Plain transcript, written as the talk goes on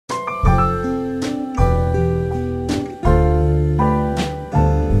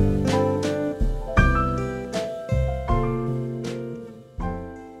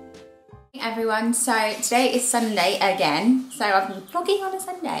everyone. So today is Sunday again, so I've been vlogging on a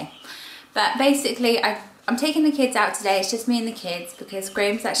Sunday, but basically I'm taking the kids out today. It's just me and the kids because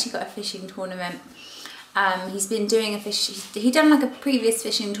Graham's actually got a fishing tournament. He's been doing he done like a previous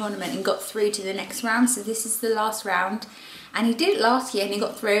fishing tournament and got through to the next round, so this is the last round, and he did it last year and he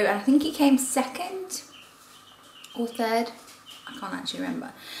got through, and I think he came second or third, I can't actually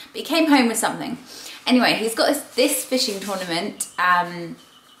remember, but he came home with something. Anyway, he's got this fishing tournament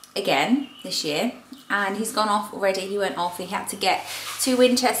again this year, and he's gone off already. He went off, he had to get to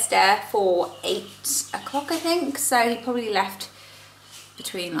Winchester for 8 o'clock I think, so he probably left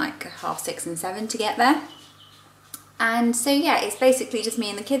between like 6:30 and 7 to get there. And so yeah, it's basically just me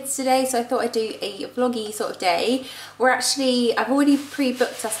and the kids today, so I thought I'd do a vloggy sort of day. I've already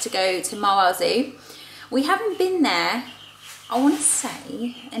pre-booked us to go to Marwell Zoo. We haven't been there, I want to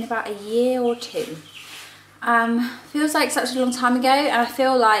say, in about a year or two. Feels like such a long time ago, and I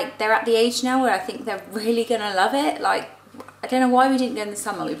feel like they're at the age now where I think they're really gonna love it. Like, I don't know why we didn't go in the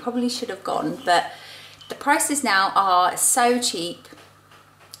summer. We probably should have gone, but the prices now are so cheap.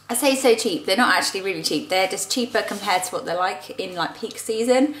 I say so cheap, they're not actually really cheap. They're just cheaper compared to what they're like in like peak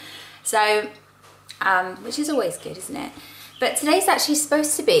season. So, which is always good, isn't it? But today's actually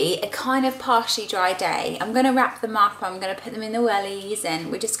supposed to be a kind of partially dry day. I'm going to wrap them up, I'm going to put them in the wellies,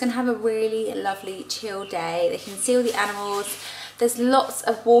 and we're just going to have a really lovely chill day. They can see all the animals. There's lots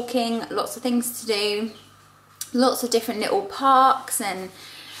of walking, lots of things to do, lots of different little parks, and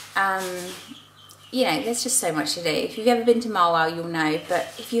you know, there's just so much to do. If you've ever been to Marwell, you'll know,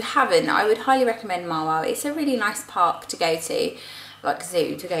 but if you haven't, I would highly recommend Marwell. It's a really nice park to go to, like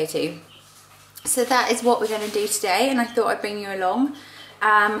zoo to go to. So that is what we're going to do today, and I thought I'd bring you along.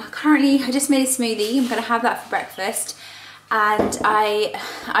 Currently, I just made a smoothie. I'm going to have that for breakfast, and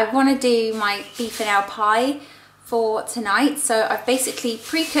I want to do my beef and ale pie for tonight. So I've basically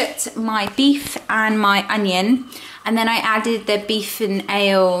pre-cooked my beef and my onion, and then I added the beef and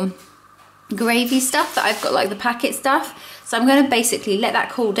ale gravy stuff that I've got, like the packet stuff. So I'm going to basically let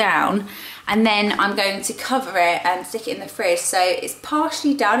that cool down, and then I'm going to cover it and stick it in the fridge. So it's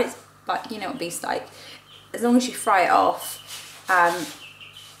partially done. It's like, you know what beef's like, as long as you fry it off.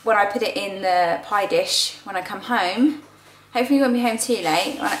 When I put it in the pie dish when I come home, hopefully you won't be home too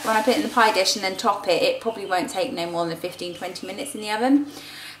late, when I put it in the pie dish and then top it, it probably won't take no more than 15-20 minutes in the oven.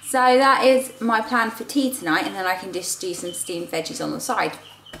 So that is my plan for tea tonight, and then I can just do some steamed veggies on the side.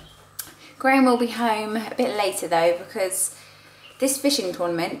 Graham will be home a bit later though, because this fishing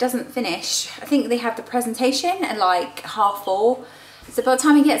tournament doesn't finish. I think they have the presentation at like 4:30. So by the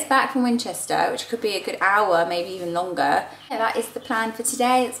time he gets back from Winchester, which could be a good hour, maybe even longer, yeah, that is the plan for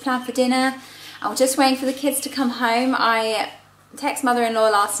today. It's planned for dinner. I'm just waiting for the kids to come home. I texted mother-in-law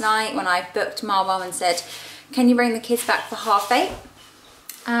last night when I booked Marwell and said, can you bring the kids back for 8:30?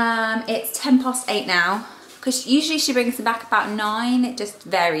 It's 8:10 now, because usually she brings them back about 9. It just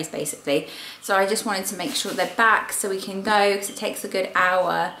varies basically. So I just wanted to make sure they're back so we can go, because it takes a good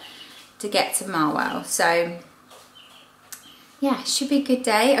hour to get to Marwell. So yeah, it should be a good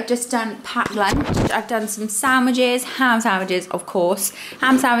day. I've just done packed lunch. I've done some sandwiches, ham sandwiches, of course.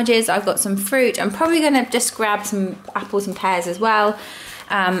 Ham sandwiches, I've got some fruit. I'm probably gonna just grab some apples and pears as well.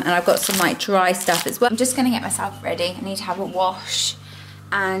 And I've got some like dry stuff as well. I'm just gonna get myself ready. I need to have a wash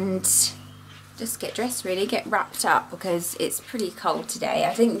and just get dressed really, get wrapped up, because it's pretty cold today.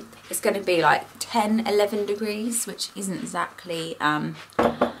 I think it's gonna be like 10, 11 degrees, which isn't exactly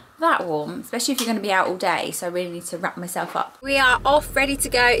that warm, especially if you're going to be out all day, so I really need to wrap myself up. We are off, ready to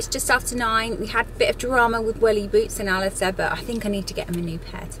go. It's just after 9. We had a bit of drama with Welly Boots and Alistair, but I think I need to get him a new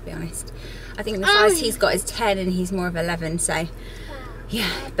pair, to be honest. I think the size he's got is 10 and he's more of 11, so yeah,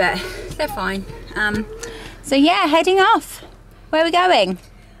 but they're fine. So yeah, heading off. Where are we going?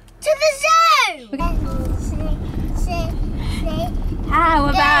 To the zoo! How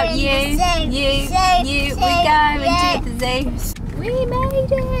about you? We go into the zoo. We made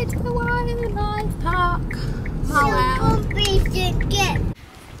it to the wildlife park. Marwell.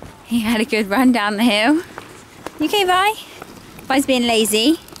 He had a good run down the hill. You okay, Vi? Vi's being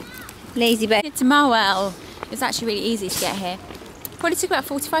lazy. Lazy but to Marwell. It was actually really easy to get here. Probably took about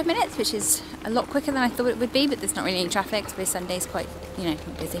 45 minutes, which is a lot quicker than I thought it would be, but there's not really any traffic, so Sunday's quite, you know,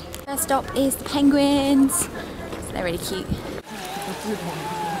 busy. First stop is the penguins. So they're really cute.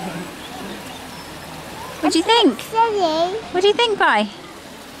 What do you think? What do you think, Vi?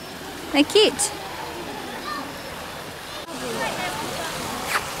 They're cute.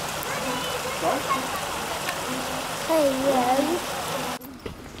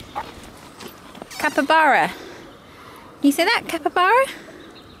 Capybara. Can you say that, capybara?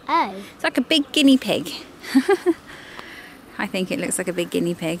 Oh. It's like a big guinea pig. I think it looks like a big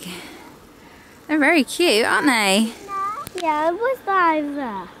guinea pig. They're very cute, aren't they? Yeah, what's that over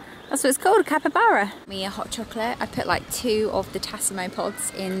there? That's what it's called, a capybara. Me a hot chocolate. I put like 2 of the Tassimo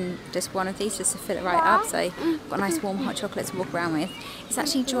pods in just one of these just to fill it right up. So I've got a nice warm hot chocolate to walk around with. It's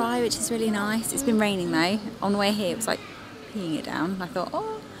actually dry, which is really nice. It's been raining though. On the way here, it was like peeing it down. I thought,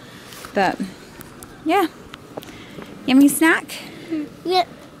 oh. But yeah, yummy snack. Yep.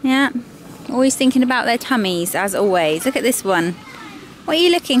 Yeah. Always thinking about their tummies, as always. Look at this one. What are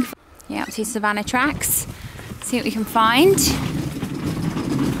you looking for? Yeah, up to Savannah Tracks. See what we can find.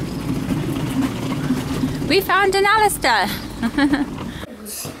 We found an Alistair.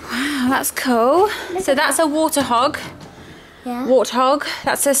 Wow, that's cool. So that's a warthog. Yeah. Warthog.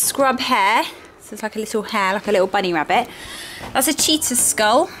 That's a scrub hare. So it's like a little hare, like a little bunny rabbit. That's a cheetah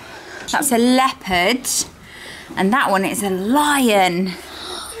skull. That's a leopard. And that one is a lion.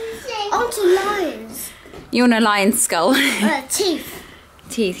 Onto lions. You want a lion skull? Teeth.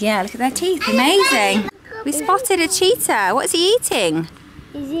 Teeth, yeah, look at their teeth. Amazing. We spotted a cheetah. What is he eating?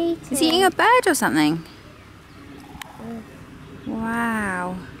 Is he eating a bird or something?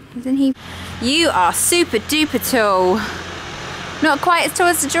 Wow. Isn't he? You are super duper tall. Not quite as tall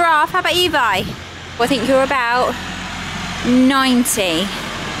as the giraffe. How about you, Vi? Well, I think you're about 90.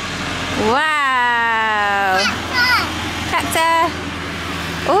 Wow. Cactus.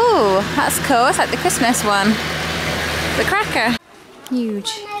 Oh, that's cool. It's like the Christmas one. The cracker.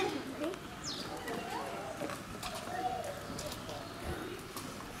 Huge.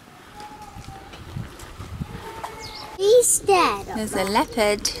 He's dead. There's a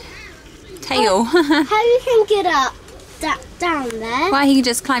leopard tail. How you can get up down there? Why, he can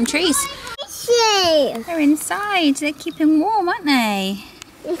just climb trees. See. They're inside. They're keeping warm, aren't they?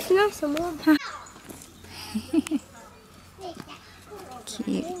 It's nice and warm.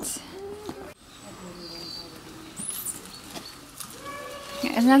 Cute.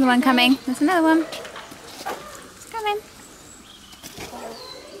 There's another one coming. There's another one. It's coming.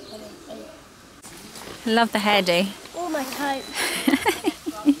 I love the hairdo. Oh, my coat.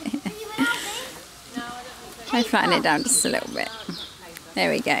 I flatten it down just a little bit.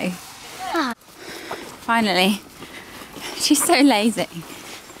 There we go. Finally. She's so lazy.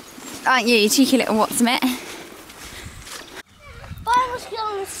 Aren't you, you cheeky little what's-a-mit? I was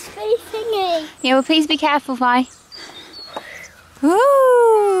on the spinny thingy. Yeah, well, please be careful, Vi.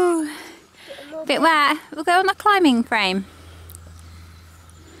 Ooh. Bit wet. We'll go on the climbing frame.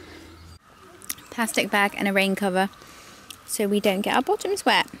 Plastic bag and a rain cover so we don't get our bottoms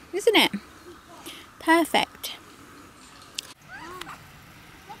wet, isn't it? Perfect.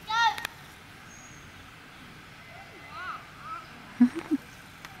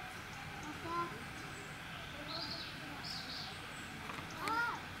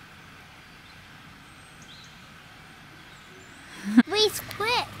 Please,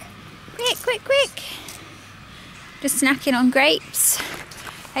 quick. Quick, quick, quick. Just snacking on grapes.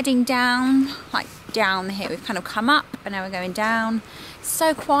 Heading down, like down here. We've kind of come up and now we're going down. It's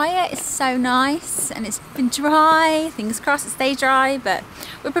so quiet, it's so nice, and it's been dry. Fingers crossed it stays dry, but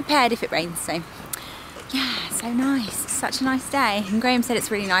we're prepared if it rains, so yeah, so nice. It's such a nice day. And Graham said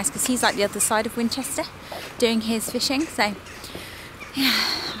it's really nice because he's like the other side of Winchester doing his fishing, so yeah,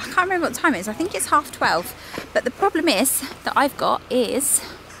 I can't remember what time it is. I think it's 12:30. But the problem is that I've got is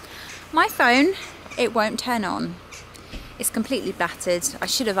my phone, it won't turn on. It's completely battered. I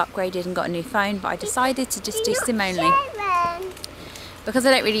should have upgraded and got a new phone, but I decided to just do SIM only because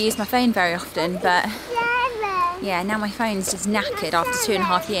I don't really use my phone very often. But yeah, now my phone's just knackered after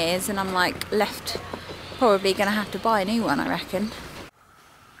 2.5 years, and I'm like left probably gonna have to buy a new one, I reckon.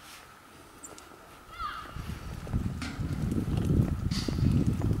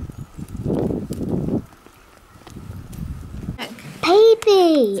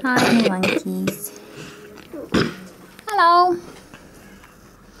 Baby. Tiny monkeys. Hello.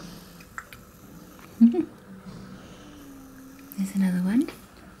 There's another one.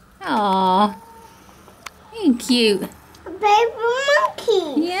 Aww. You're cute. Baby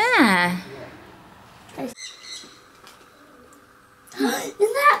monkey. Yeah. Is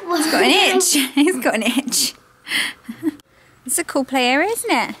that one? He's got an itch. He's got an itch. It's a cool play area,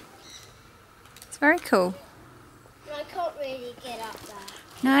 isn't it? It's very cool. I can't really get up there.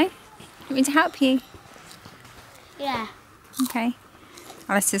 No? You want me to help you? Yeah. Okay.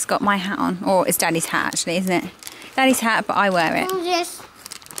 Alistair's got my hat on. Or it's Daddy's hat, actually, isn't it? Daddy's hat, but I wear it. Just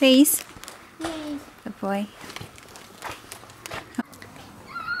Please. please. Good boy.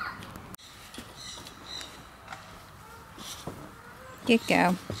 Good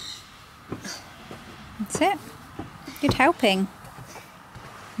girl. That's it. Good helping.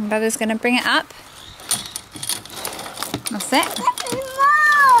 Brother's going to bring it up. That's it.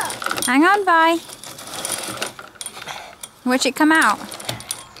 Hang on, Vi. Watch it come out.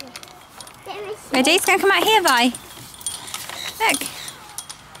 Ready? It's going to come out here, Vi. Look.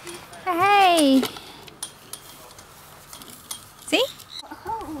 Hey. See?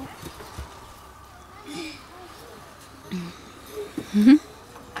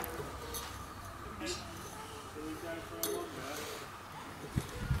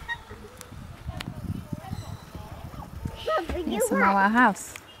 It's a Mawa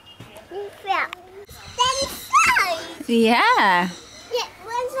house. Yeah. I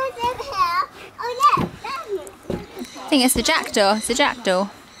think it's the jackdaw. It's the jackdaw.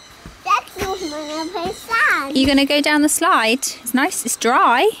 Are you going to go down the slide? It's nice. It's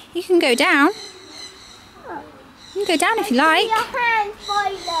dry. You can go down. You can go down if you like.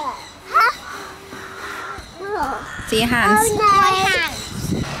 See your hands? Oh, no. My hands.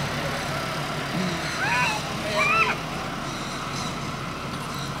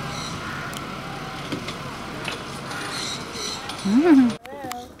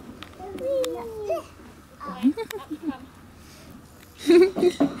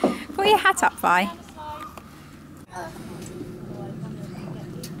 Put your hat up, Vi.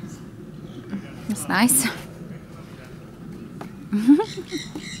 That's nice.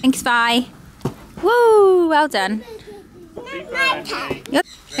 Thanks, Vi. Woo! Well done. Yep.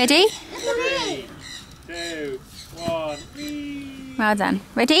 Ready? 3, 2, 1. Well done.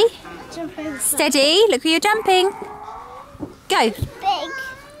 Ready? Steady. Look where you're jumping. Go. Big.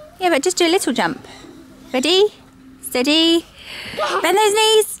 Yeah, but just do a little jump. Ready? Steady. Bend those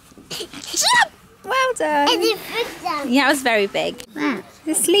knees. Jump. Well done. Yeah, it was very big.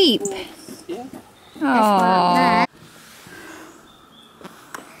 Asleep. Oh.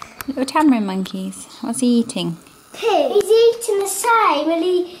 Little tamarin monkeys. What's he eating? He's eating the same and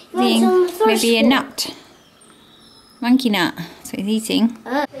he went on the Maybe a nut. Monkey nut. That's what he's eating.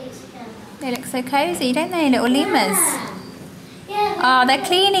 They look so cosy, don't they? Little lemurs. Oh, they're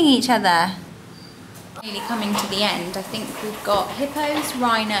cleaning each other. Nearly coming to the end. I think we've got hippos,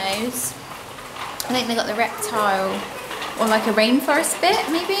 rhinos. I think they got the reptile or like a rainforest bit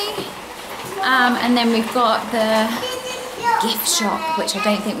maybe. And then we've got the gift shop, which I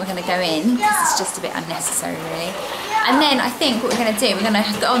don't think we're going to go in because it's just a bit unnecessary really. And then I think what we're going to do, we're going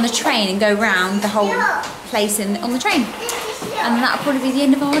to go on the train and go round the whole place on the train. And that'll probably be the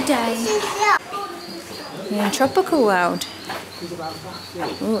end of our day. We're in Tropical World.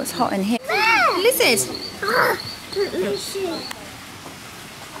 Oh, it's hot in here. Lizard!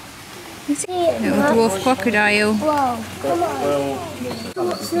 Little dwarf crocodile. Whoa.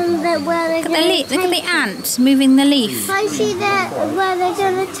 Look at the ant moving the leaf. I see where they're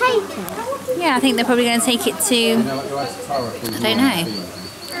going to take it. Yeah, I think they're probably going to take it to, I don't know.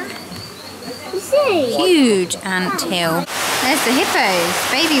 You see? Huge ant hill. There's the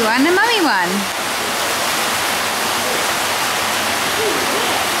hippos. Baby one and mummy one.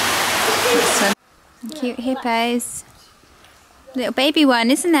 Cute hippos. Little baby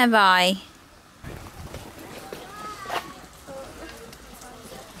one, isn't there, Vi?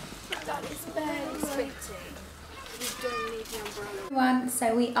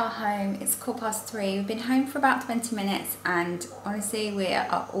 So we are home. It's 3:15. We've been home for about 20 minutes and honestly we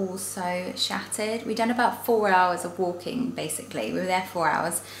are all so shattered. We've done about 4 hours of walking basically. We were there 4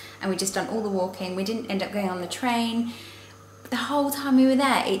 hours and we just done all the walking. We didn't end up going on the train. The whole time we were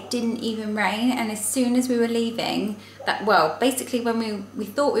there it didn't even rain, and as soon as we were leaving, basically when we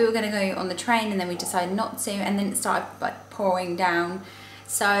thought we were going to go on the train and then we decided not to, and then it started like pouring down.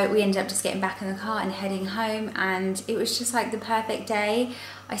 So we ended up just getting back in the car and heading home, and it was just like the perfect day.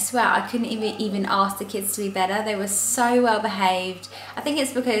 I swear I couldn't even ask the kids to be better. They were so well behaved. I think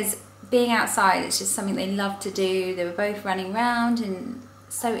it's because being outside, it's just something they love to do. They were both running around and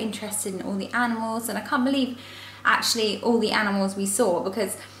so interested in all the animals, and I can't believe actually all the animals we saw,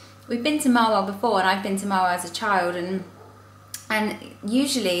 because we've been to Marwell before and I've been to Marwell as a child, and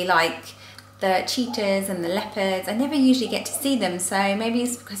usually like the cheetahs and the leopards, I never usually get to see them, so maybe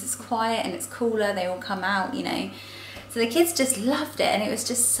it's because it's quiet and it's cooler, they all come out, you know. So the kids just loved it and it was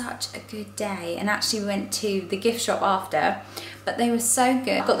just such a good day. And actually we went to the gift shop after, but they were so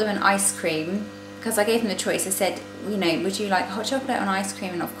good. I got them an ice cream because I gave them the choice. I said, you know, would you like hot chocolate or an ice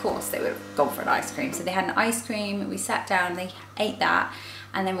cream? And of course they would have gone for an ice cream. So they had an ice cream, we sat down, they ate that,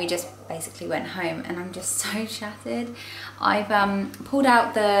 and then we just basically went home, and I'm just so shattered. I've pulled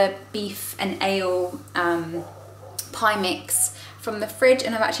out the beef and ale pie mix from the fridge,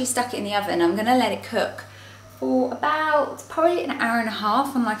 and I've actually stuck it in the oven. I'm gonna let it cook for about probably an hour and a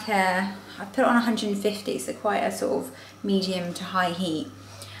half on like I put it on 150, so quite a sort of medium to high heat.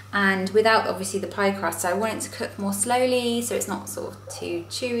 and without obviously the pie crust. So I want it to cook more slowly so it's not sort of too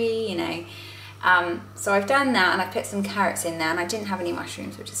chewy, you know. So I've done that, and I've put some carrots in there, and I didn't have any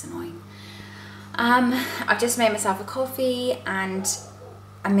mushrooms, which is annoying. I've just made myself a coffee and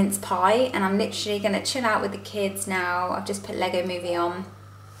a mince pie, and I'm literally going to chill out with the kids now. I've just put Lego Movie on.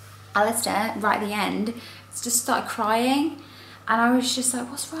 Alistair, right at the end, just started crying, and I was just like,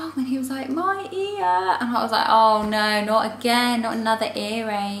 what's wrong? And he was like, my ear. And I was like, oh no, not again, not another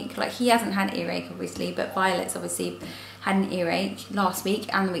earache. Like, he hasn't had an earache obviously, but Violet's obviously had an earache last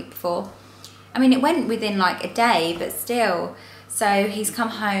week and the week before. I mean, it went within like a day, but still. So he's come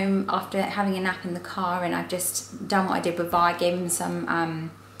home after having a nap in the car, and I've just done what I did with Vi, gave him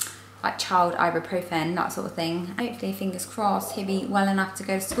some like child ibuprofen, that sort of thing. Hopefully, fingers crossed, he'll be well enough to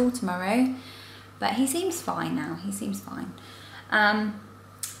go to school tomorrow. But he seems fine now, he seems fine.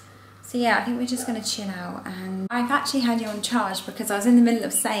 So yeah, I think we're just gonna chill out. And I've actually had you on charge because I was in the middle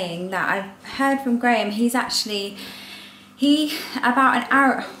of saying that I've heard from Graham. About an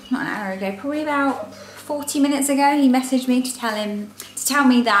hour, not an hour ago, probably about 40 minutes ago, he messaged me to tell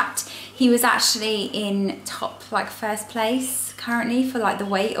me that he was actually in top, like, first place currently for like the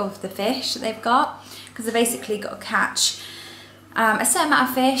weight of the fish that they've got, because they've basically got to catch a certain amount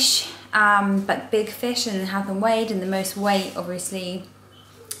of fish, but big fish, and have them weighed, and the most weight obviously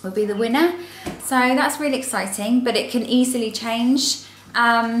will be the winner. So that's really exciting, but it can easily change.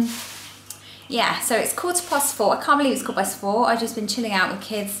 Yeah, so it's 4:15. I can't believe it's 4:15. I've just been chilling out with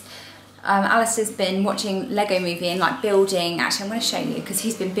kids. Alistair's been watching Lego Movie and like building. Actually, I'm going to show you, because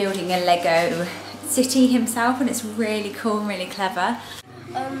he's been building a Lego city himself, and it's really cool and really clever.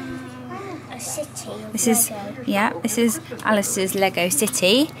 A city. This is, yeah, this is Alistair's Lego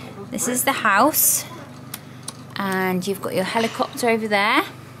city. This is the house, and you've got your helicopter over there.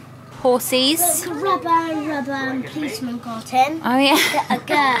 Horses. Look, rubber and policeman got him. Oh yeah. A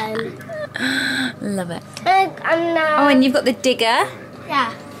gun. Love it. And Oh, and you've got the digger.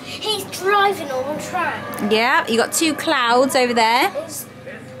 yeah, he's driving on the track. Yeah, you got two clouds over there.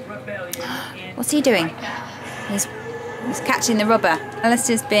 What's he doing? He's catching the rubber.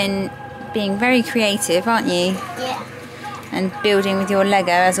 Alistair's been being very creative, aren't you? Yeah. And building with your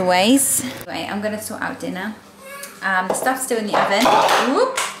Lego as always. Anyway, I'm going to sort out dinner. The stuff's still in the oven.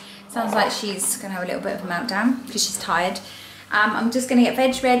 Whoop. Sounds like she's going to have a little bit of a meltdown because she's tired. I'm just going to get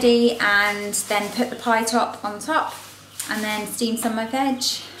veg ready and then put the pie top on top, and then steam some of my veg,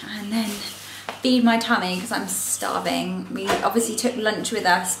 and then feed my tummy because I'm starving. We obviously took lunch with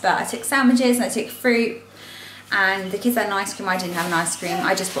us, but I took sandwiches and I took fruit, and the kids had an ice cream. I didn't have an ice cream.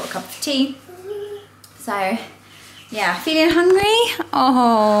 I just bought a cup of tea. So yeah, feeling hungry?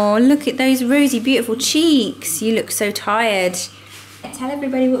 Oh, look at those rosy, beautiful cheeks. You look so tired. Tell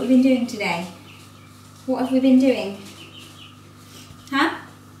everybody what we've been doing today. What have we been doing? Huh?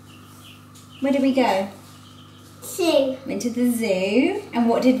 Where did we go? Zoo. Went to the zoo. And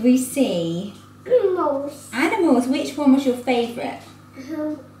what did we see? Animals. Animals. Which one was your favourite?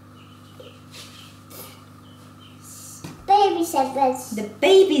 Baby zebras. The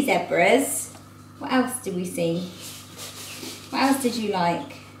baby zebras. What else did we see? What else did you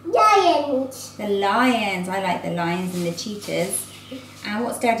like? Lions. The lions. I like the lions and the cheetahs. And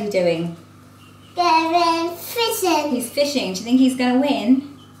what's Daddy doing? They're fishing. He's fishing. Do you think he's going to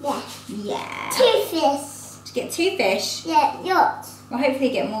win? Yeah. Yeah. 2 fish. To get 2 fish? Yeah, yacht. Well, hopefully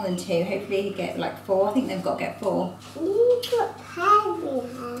he'll get more than 2. Hopefully he'll get like 4. I think they've got to get 4. You've got hairy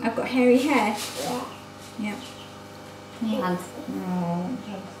hair. I've got hairy hair. Yeah. Yep. Oh.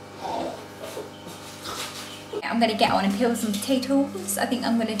 I'm going to get on and peel some potatoes. I think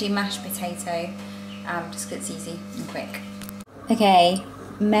I'm going to do mashed potato. Just because it's easy and quick. Okay,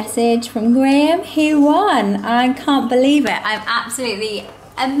 message from Graham. He won. I can't believe it. I'm absolutely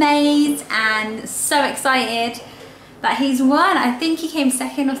amazed and so excited that he's won. I think he came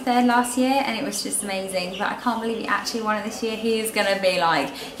 2nd or 3rd last year, and it was just amazing. But I can't believe he actually won it this year. He's going to be like,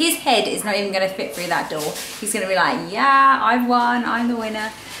 his head is not even going to fit through that door. He's going to be like, yeah, I've won. I'm the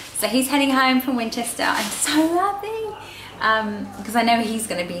winner. So he's heading home from Winchester. I'm so happy. Because I know he's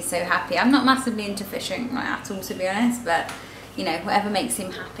going to be so happy. I'm not massively into fishing like, at all, to be honest, but you know, whatever makes him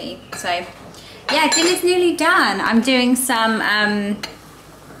happy. So yeah, dinner's nearly done. I'm doing some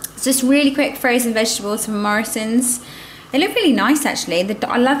just really quick frozen vegetables from Morrison's. They look really nice actually.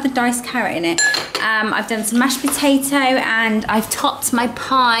 I love the diced carrot in it. I've done some mashed potato, and I've topped my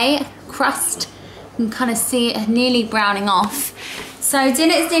pie crust. You can kind of see it nearly browning off. So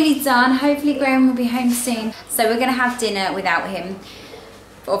dinner is nearly done. Hopefully Graham will be home soon. So we're gonna have dinner without him,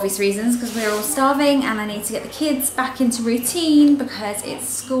 for obvious reasons, because we're all starving, and I need to get the kids back into routine because it's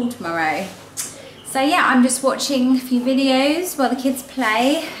school tomorrow. So yeah, I'm just watching a few videos while the kids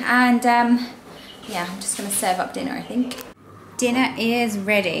play, and yeah, I'm just gonna serve up dinner, I think. Dinner is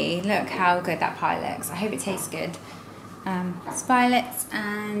ready. Look how good that pie looks. I hope it tastes good. It's Violet's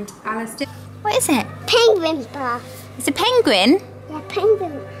and Alistair. What is it? Penguin bath. It's a penguin? Yeah,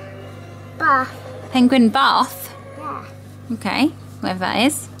 penguin bath. Penguin bath? Yeah. Okay, whatever that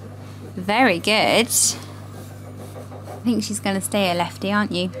is. Very good. I think she's going to stay a lefty,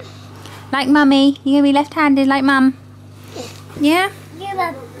 aren't you? Like Mummy. You're going to be left-handed like Mum? Yeah? You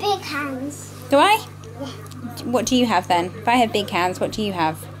have big hands. Do I? Yeah. What do you have then? If I have big hands, what do you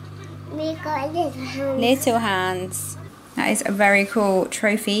have? We got little hands. Little hands. That is a very cool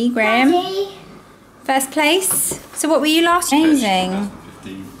trophy, Graham. Daddy. First place. So what were you last year? Amazing.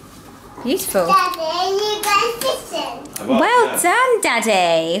 Beautiful. Daddy, you got fishing. Well done,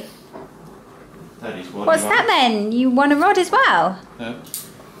 Daddy. What's that then? You won a rod as well? Yeah.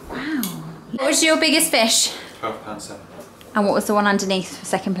 Wow. What was your biggest fish? £12.7. And what was the one underneath for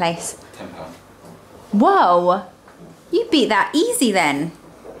second place? £10. Whoa! You beat that easy then.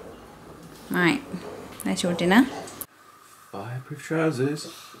 Right, there's your dinner. Fireproof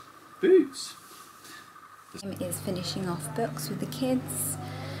trousers, boots. Is finishing off books with the kids.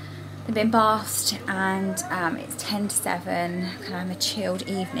 They've been bathed and it's 10 to 7. Kind of have a chilled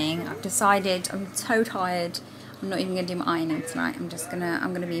evening. I've decided I'm so tired. I'm not even gonna do my ironing tonight.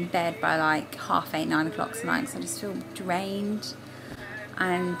 I'm gonna be in bed by like 8:30, 9 o'clock tonight because I just feel drained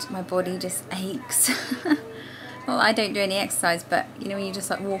and my body just aches. Well, I don't do any exercise, but you know when you're just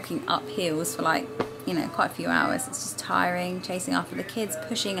like walking up hills for like, you know, quite a few hours, it's just tiring, chasing after the kids,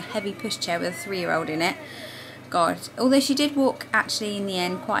 pushing a heavy pushchair with a 3-year-old in it. God, although she did walk actually in the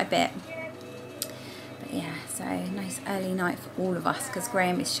end quite a bit. But yeah, so nice early night for all of us because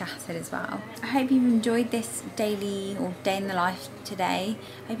Graham is shattered as well. I hope you've enjoyed this daily or day in the life today.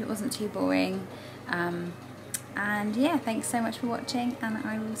 I hope it wasn't too boring. And yeah, thanks so much for watching and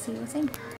I will see you all soon.